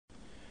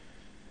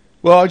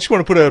Well, I just want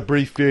to put out a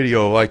brief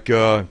video. Let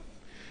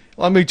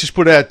me just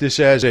put out this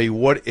as a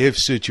what-if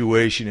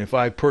situation. If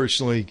I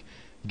personally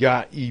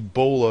got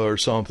Ebola or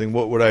something,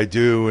 what would I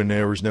do? And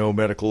there was no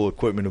medical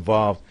equipment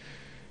involved.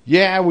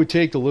 Yeah, I would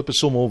take the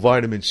liposomal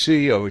vitamin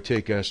C. I would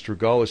take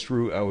astragalus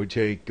root. I would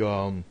take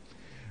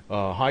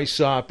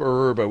hyssop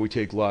herb. I would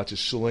take lots of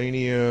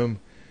selenium.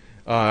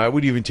 I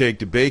would even take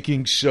the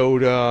baking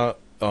soda,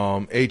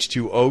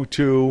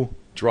 H2O2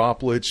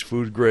 droplets,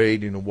 food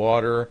grade in the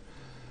water.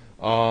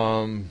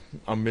 I'm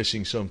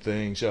missing some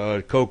things.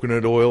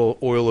 Coconut oil,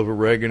 oil of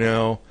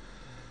oregano.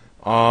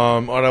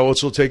 I'd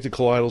also take the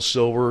colloidal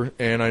silver,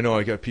 and I know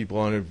I got people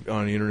on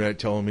the internet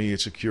telling me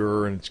it's a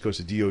cure, and it's because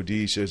the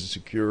DOD says it's a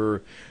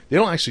cure. They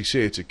don't actually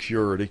say it's a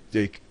cure.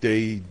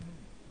 They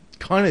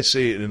kind of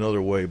say it in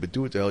another way, but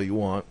do what the hell you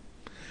want.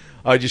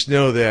 I just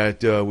know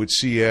that with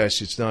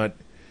CS, it's not.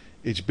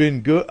 It's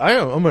been good.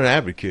 I'm an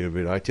advocate of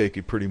it. I take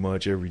it pretty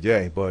much every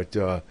day,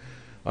 but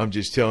I'm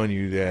just telling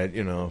you that,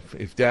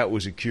 if that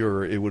was a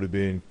cure, it would have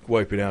been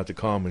wiping out the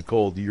common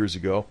cold years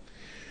ago.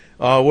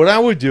 What I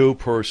would do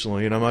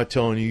personally, and I'm not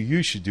telling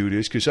you should do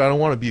this, because I don't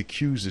want to be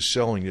accused of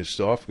selling this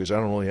stuff, because I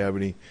don't really have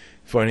any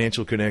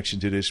financial connection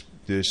to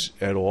this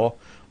at all.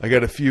 I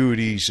got a few of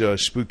these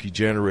spooky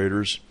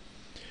generators,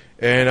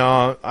 and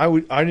I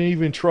didn't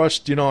even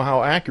trust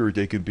how accurate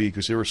they could be,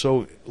 because they were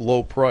so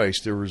low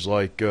priced. There was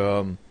like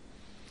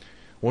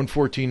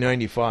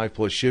 $114.95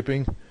 plus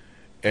shipping,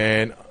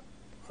 and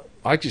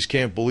I just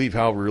can't believe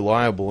how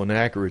reliable and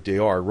accurate they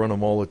are. I run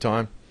them all the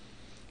time.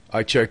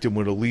 I checked them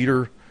with a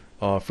leader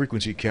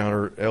frequency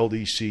counter,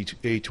 LDC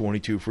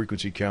 822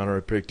 frequency counter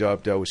I picked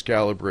up that was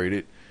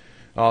calibrated.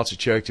 I also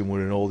checked them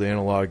with an old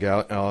analog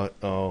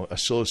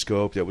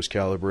oscilloscope that was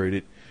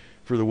calibrated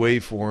for the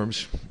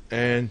waveforms,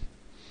 and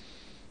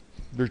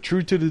they're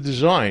true to the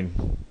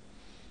design.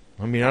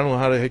 I mean, I don't know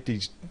how the heck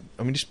these...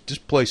 I mean, this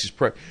place is...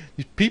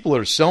 These people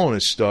that are selling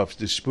this stuff,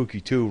 this Spooky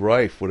 2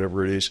 Rife,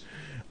 whatever it is,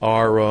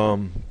 are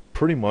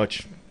pretty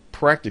much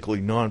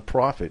practically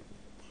non-profit.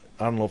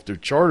 I don't know if they're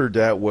chartered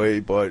that way,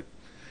 but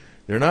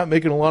they're not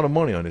making a lot of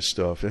money on this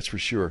stuff, that's for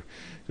sure.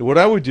 So what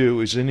I would do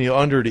is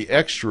under the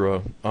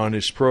extra on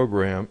this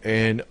program,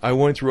 and I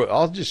went through it.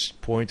 I'll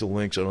just point to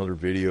links on other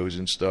videos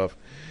and stuff.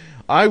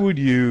 I would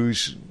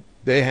use...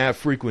 They have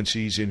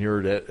frequencies in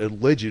here that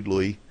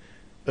allegedly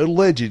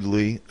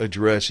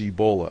address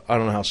Ebola. I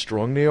don't know how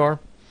strong they are,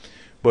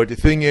 but the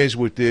thing is,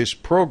 with this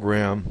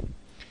program,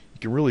 you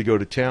can really go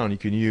to town. You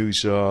can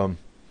use, the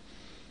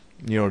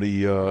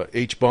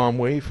H-bomb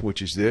wave,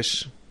 which is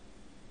this.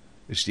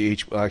 It's the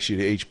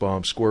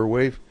H-bomb square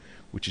wave,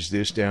 which is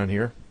this down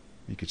here.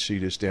 You can see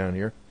this down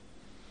here.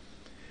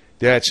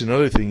 That's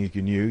another thing you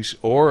can use,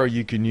 or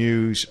you can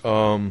use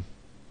follow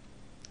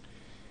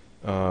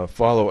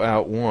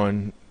out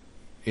one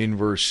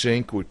inverse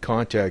sync with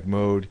contact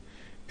mode,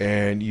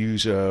 and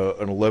use an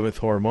 11th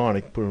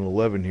harmonic, put an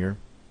 11 here,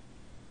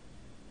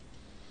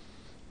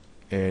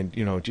 and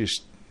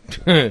just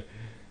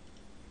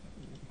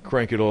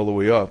crank it all the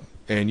way up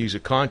and use a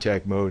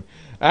contact mode.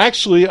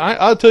 Actually,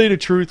 I'll tell you the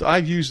truth,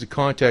 I've used the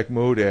contact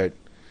mode at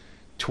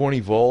 20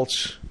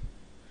 volts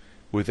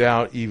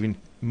without even,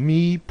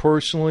 me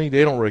personally,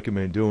 they don't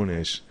recommend doing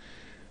this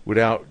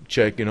without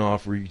checking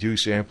off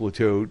reduce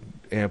amplitude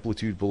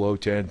below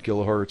 10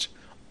 kilohertz.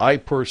 I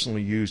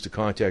personally used the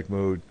contact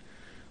mode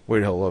way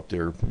the hell up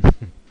there.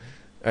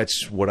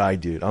 That's what I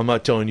did. I'm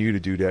not telling you to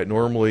do that.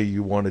 Normally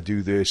you want to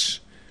do this,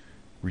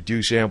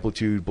 reduce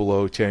amplitude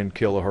below 10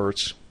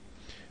 kilohertz,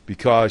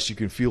 because you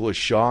can feel a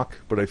shock,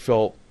 but I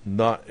felt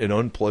not an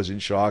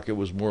unpleasant shock. It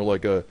was more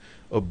like a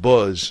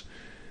buzz.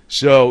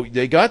 So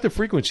they got the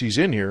frequencies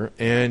in here,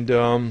 and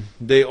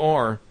they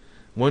are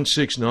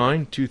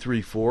 169,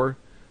 234,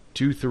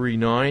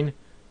 239,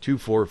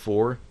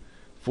 244,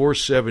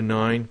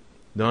 479,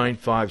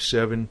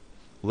 957,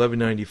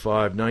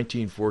 1195,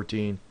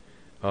 1914,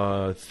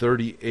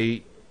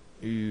 38,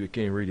 I can't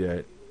even read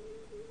that.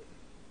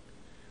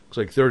 Looks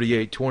like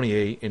 38,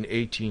 28, and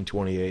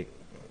 1828.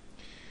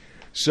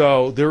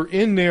 So they're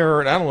in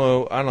there, and I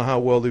don't know how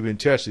well they've been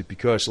tested,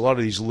 because a lot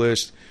of these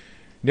lists.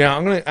 Now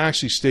I'm going to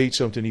actually state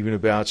something even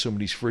about some of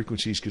these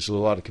frequencies, because there's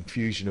a lot of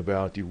confusion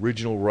about the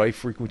original Rife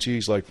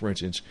frequencies. Like, for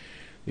instance,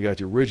 you got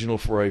the original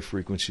Rife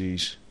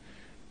frequencies,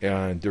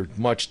 and they're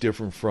much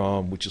different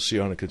from what you'll see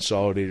on a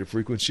consolidated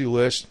frequency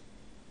list.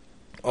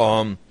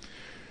 The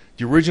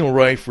original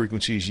Rife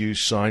frequencies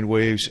use sine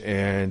waves,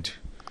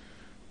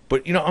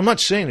 but I'm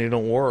not saying they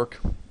don't work.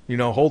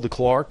 Hulda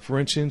Clark, for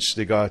instance,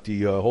 they got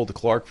the Hulda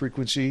Clark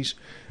frequencies.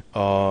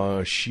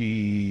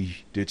 She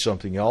did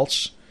something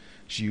else.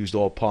 She used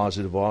all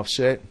positive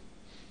offset,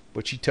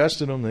 but she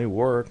tested them. They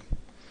work.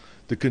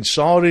 The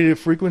consolidated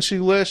frequency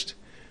list,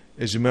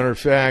 as a matter of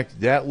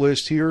fact, that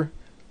list here.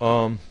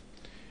 Now,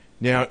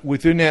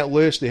 within that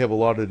list, they have a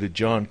lot of the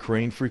John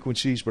Crane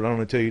frequencies, but I'm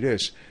going to tell you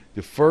this.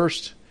 The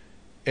first,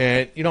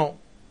 and, I'm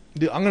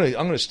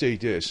going to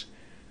state this.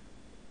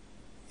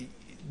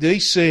 They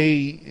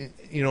say,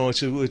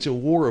 it's a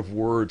war of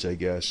words, I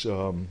guess.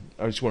 I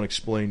just want to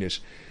explain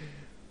this.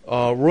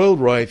 Royal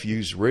Rife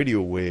used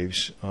radio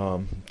waves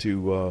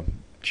to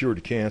cure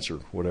the cancer,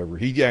 whatever.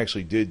 He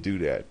actually did do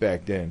that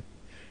back then.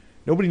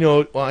 Nobody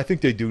knows. Well, I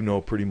think they do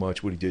know pretty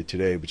much what he did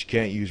today, but you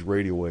can't use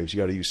radio waves. You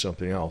got to use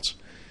something else.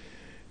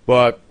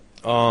 But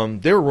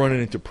they were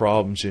running into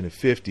problems in the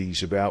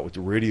 50s about with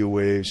the radio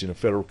waves and the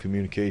Federal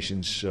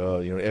Communications,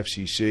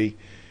 FCC.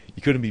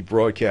 You couldn't be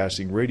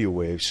broadcasting radio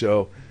waves.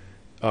 So,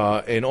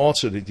 and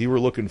also that they were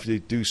looking to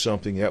do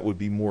something that would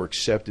be more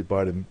accepted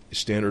by the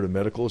standard of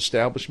medical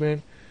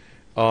establishment.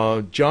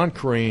 John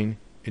Crane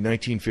in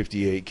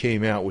 1958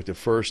 came out with the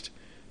first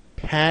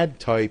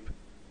pad-type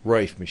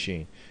Rife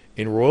machine.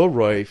 And Royal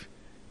Rife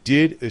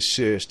did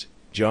assist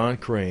John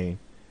Crane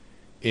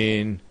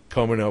in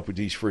coming up with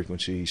these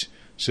frequencies.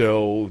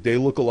 So they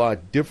look a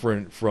lot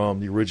different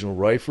from the original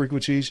Rife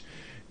frequencies.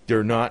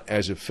 They're not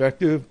as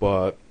effective,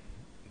 but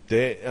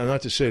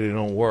not to say they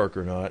don't work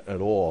or not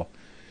at all.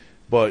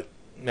 But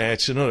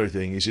that's another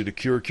thing. Is it a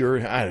cure?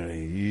 I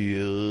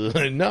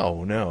don't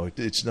know. No,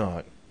 it's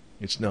not.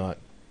 It's not.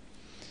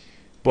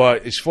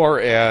 But as far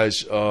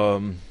as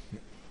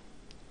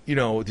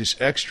this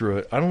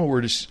extra, I don't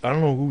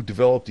know who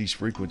developed these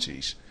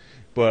frequencies,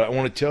 but I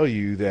want to tell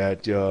you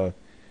that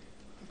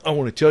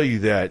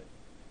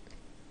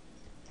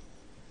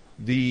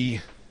the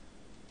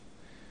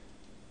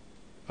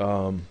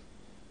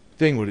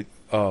thing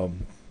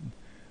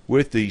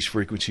with these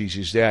frequencies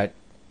is that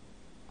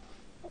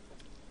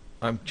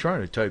I'm trying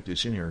to type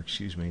this in here,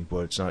 excuse me, but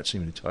it's not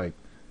seeming to type.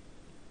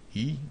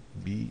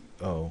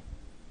 Ebola.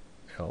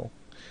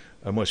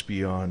 I must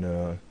be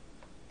on.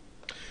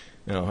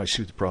 I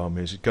see what the problem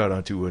is. It got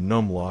onto a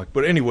numlock.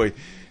 But anyway,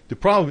 the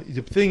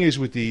thing is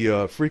with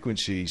the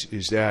frequencies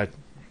is that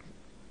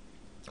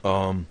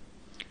I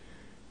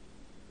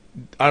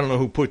don't know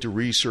who put the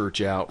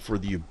research out for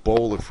the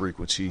Ebola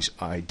frequencies.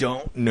 I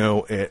don't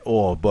know at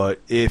all. But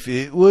if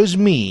it was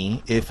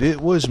me,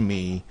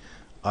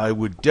 I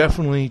would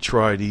definitely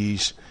try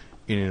these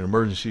in an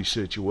emergency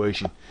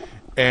situation,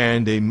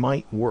 and they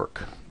might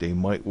work.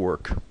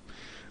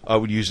 I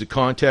would use the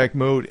contact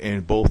mode,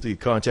 and both the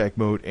contact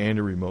mode and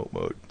the remote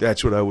mode.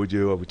 That's what I would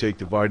do. I would take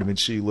the vitamin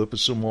C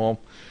liposomol,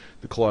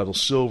 the colloidal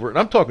silver, and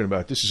I'm talking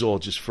about this is all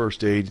just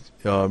first aid,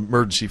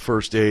 emergency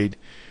first aid.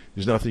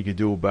 There's nothing you can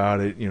do about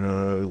it,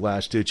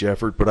 last ditch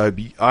effort. But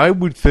I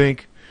would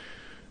think,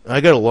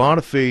 I got a lot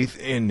of faith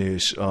in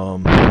this.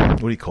 What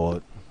do you call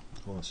it?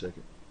 Hold on a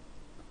second.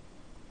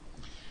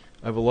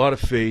 I have a lot of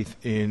faith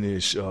in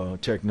this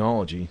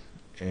technology,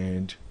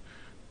 and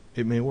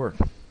it may work.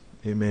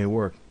 It may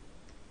work.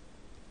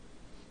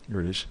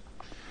 Here it is.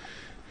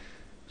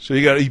 So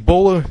you got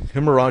Ebola,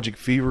 hemorrhagic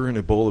fever, and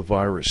Ebola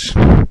virus.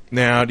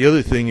 Now, the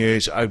other thing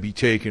is I'd be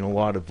taking a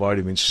lot of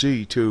vitamin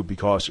C, too,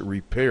 because it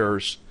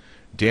repairs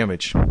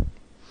damage.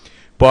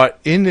 But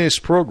in this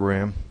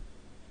program,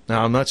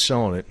 now I'm not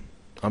selling it.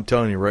 I'm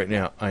telling you right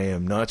now, I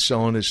am not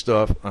selling this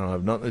stuff. I don't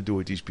have nothing to do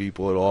with these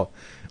people at all.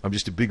 I'm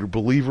just a bigger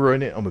believer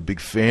in it. I'm a big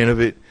fan of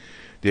it.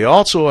 They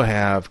also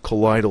have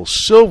colloidal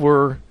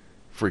silver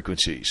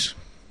frequencies.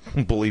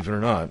 Believe it or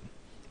not.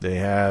 They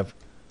have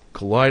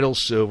colloidal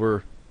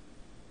silver.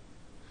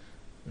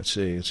 Let's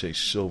say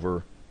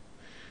silver.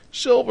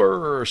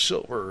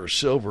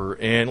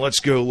 And let's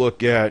go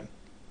look at,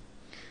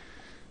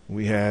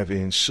 we have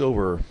in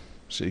silver,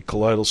 say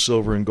colloidal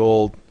silver and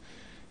gold,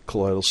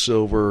 colloidal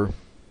silver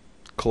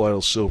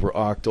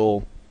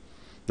octal.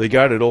 They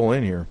got it all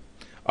in here.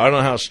 I don't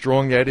know how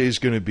strong that is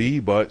going to be,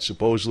 but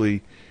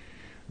supposedly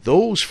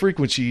those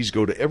frequencies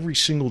go to every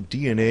single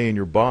DNA in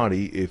your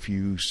body if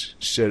you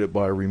set it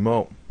by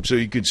remote. So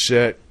you could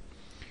set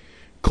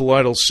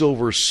colloidal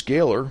silver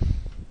scalar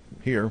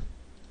here,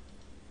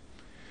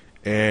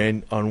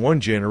 and on one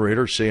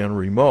generator, say on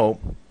remote,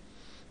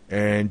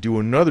 and do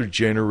another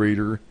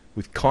generator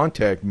with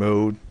contact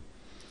mode,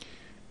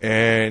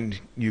 and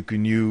you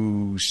can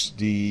use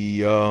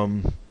the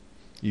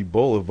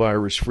Ebola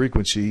virus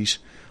frequencies.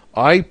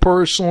 I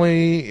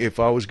personally, if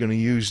I was going to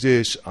use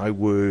this, I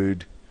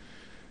would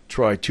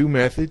try two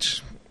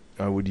methods.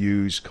 I would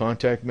use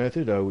contact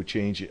method. I would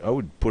change it. I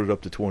would put it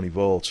up to 20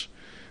 volts.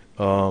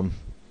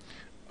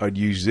 I'd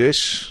use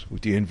this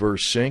with the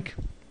inverse sync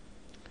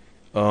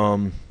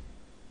and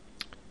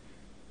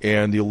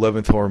the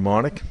 11th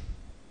harmonic.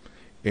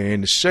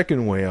 And the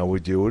second way I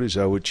would do it is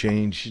I would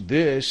change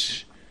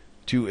this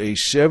to a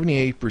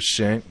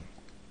 78%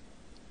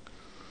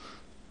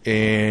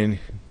 and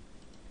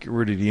get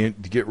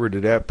rid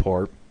of that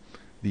part,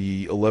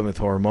 the 11th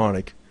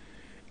harmonic.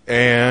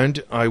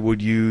 And I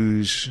would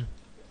use,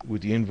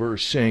 with the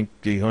inverse sync,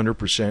 the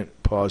 100%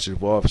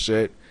 positive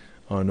offset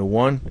on the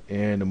one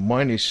and a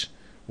minus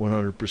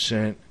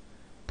 100%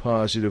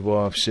 positive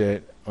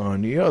offset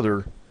on the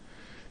other.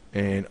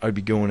 And I'd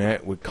be going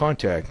at with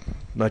contact,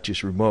 not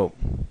just remote.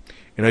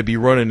 And I'd be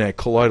running that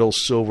colloidal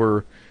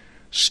silver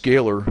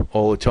scalar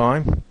all the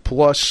time,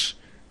 plus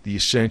the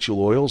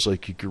essential oils,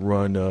 like you could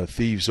run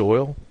thieves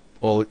oil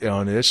all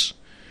on this,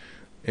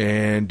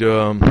 and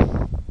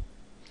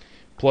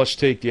plus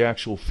take the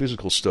actual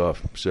physical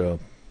stuff. So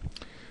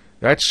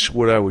that's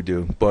what I would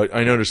do. But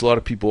I know there's a lot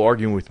of people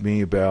arguing with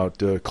me about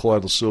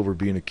colloidal silver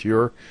being a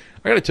cure.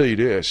 I got to tell you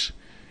this.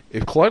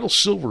 If colloidal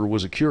silver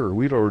was a cure,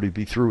 we'd already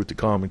be through with the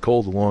common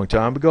cold a long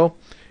time ago,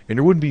 and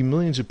there wouldn't be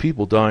millions of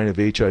people dying of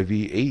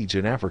HIV/AIDS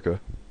in Africa.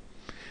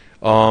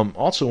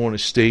 Also want to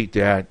state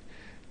that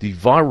the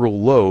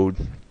viral load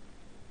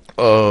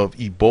of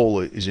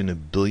Ebola is in the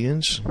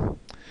billions.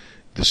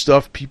 The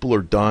stuff people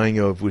are dying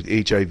of with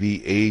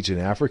HIV/AIDS in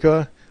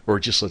Africa, or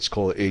just let's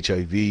call it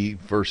HIV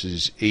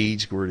versus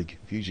AIDS, where the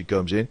confusion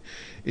comes in,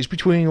 is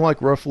between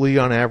like roughly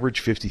on average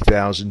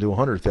 50,000 to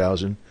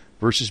 100,000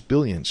 versus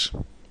billions.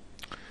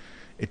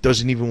 It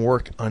doesn't even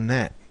work on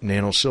that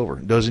nano silver.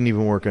 It doesn't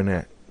even work on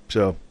that.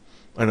 So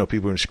I know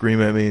people are going to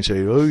scream at me and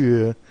say, "Oh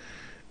yeah."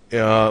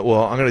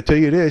 Well, I'm going to tell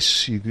you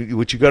this.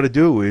 What you got to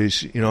do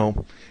is,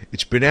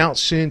 it's been out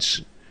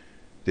since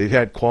they've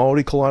had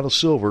quality colloidal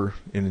silver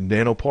in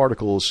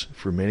nanoparticles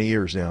for many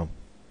years now.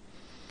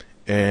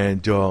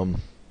 And, all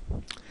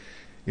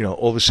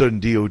of a sudden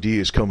DOD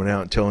is coming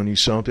out and telling you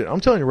something. I'm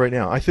telling you right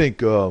now, I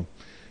think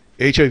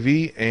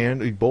HIV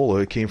and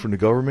Ebola came from the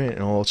government,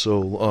 and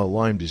also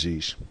Lyme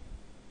disease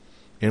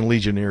and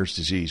Legionnaire's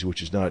disease,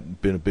 which has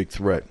not been a big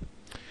threat.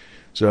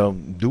 So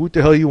do what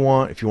the hell you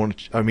want. If you want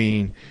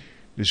to,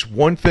 there's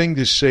one thing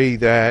to say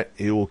that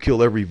it will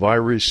kill every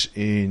virus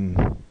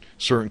in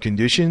certain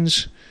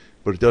conditions,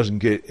 but it doesn't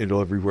get it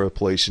everywhere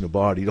place in the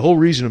body. The whole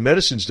reason the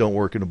medicines don't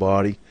work in the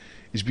body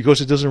is because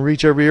it doesn't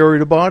reach every area of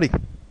the body.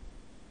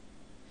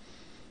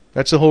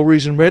 That's the whole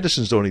reason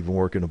medicines don't even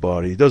work in the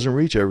body. It doesn't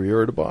reach every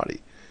area of the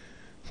body.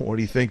 What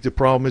do you think the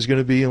problem is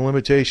going to be in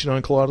limitation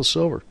on colloidal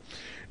silver?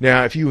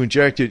 Now, if you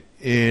inject it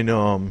in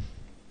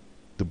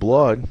the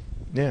blood,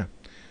 yeah,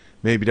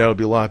 maybe that'll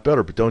be a lot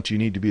better, but don't you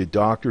need to be a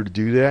doctor to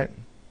do that?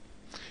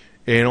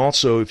 And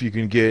also, if you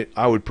can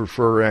I would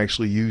prefer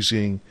actually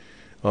using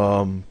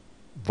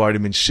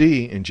vitamin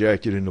C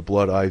injected in the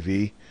blood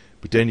IV,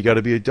 but then you got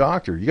to be a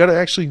doctor. You got to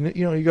actually,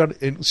 you got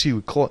to see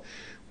with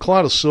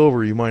colloidal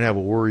silver, you might have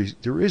a worry.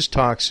 There is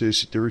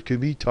there can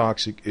be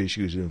toxic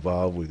issues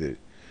involved with it.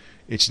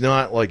 It's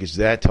not like it's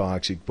that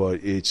toxic,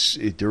 but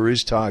there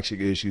is toxic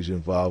issues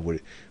involved with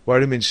it.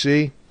 Vitamin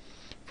C,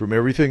 from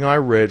everything I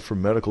read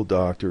from medical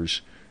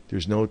doctors,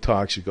 there's no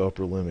toxic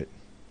upper limit.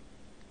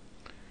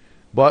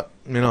 But,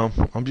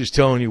 I'm just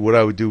telling you what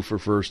I would do for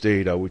first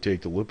aid. I would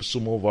take the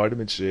liposomal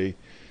vitamin C.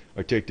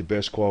 I'd take the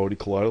best quality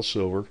colloidal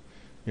silver,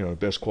 the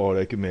best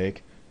quality I can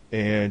make.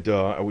 And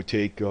I would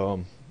take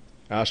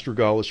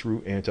astragalus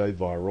root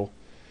antiviral,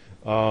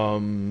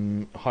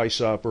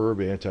 hyssop herb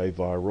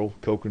antiviral,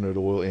 coconut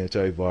oil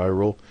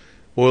antiviral,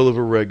 oil of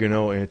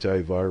oregano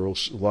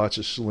antiviral, lots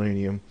of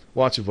selenium,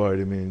 lots of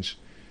vitamins,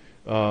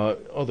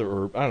 other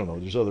herb. I don't know.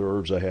 There's other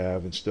herbs I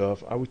have and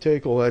stuff. I would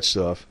take all that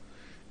stuff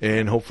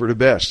and hope for the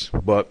best.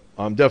 But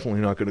I'm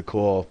definitely not going to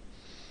call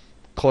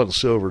colloidal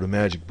silver the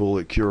magic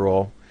bullet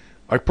cure-all.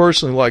 I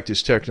personally like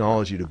this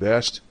technology the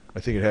best.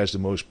 I think it has the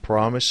most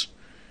promise.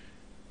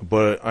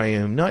 But I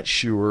am not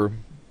sure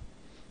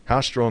how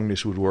strong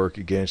this would work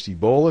against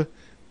Ebola.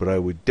 But I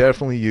would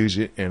definitely use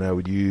it, and I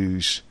would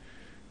use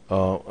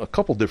a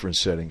couple different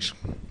settings.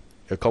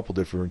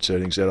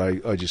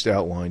 That I just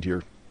outlined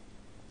here.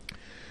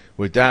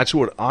 But that's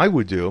what I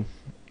would do.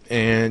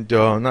 And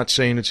I'm not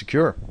saying it's a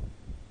cure.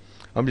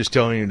 I'm just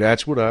telling you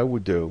that's what I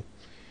would do.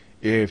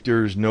 If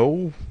there's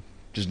nothing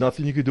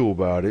you could do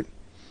about it,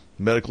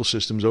 medical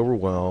system's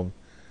overwhelmed,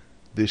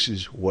 this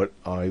is what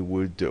I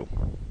would do.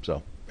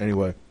 So,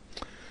 anyway,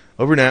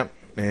 over and out,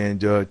 and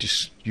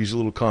just use a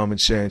little common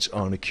sense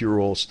on the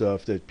cure-all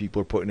stuff that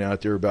people are putting out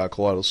there about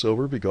colloidal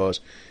silver, because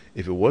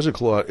if it was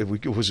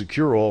a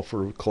cure-all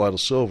for colloidal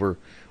silver,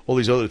 all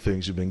these other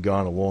things have been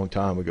gone a long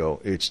time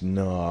ago. It's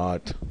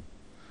not.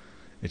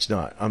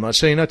 I'm not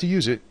saying not to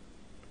use it.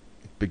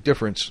 Big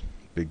difference.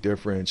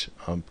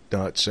 I'm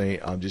not saying,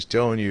 I'm just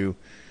telling you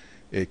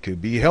it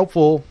could be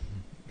helpful.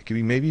 It could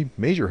be maybe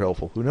major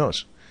helpful. Who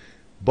knows?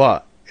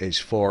 But as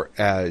far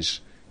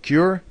as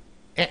cure,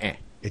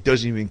 it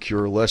doesn't even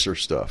cure lesser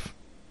stuff.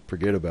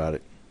 Forget about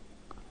it.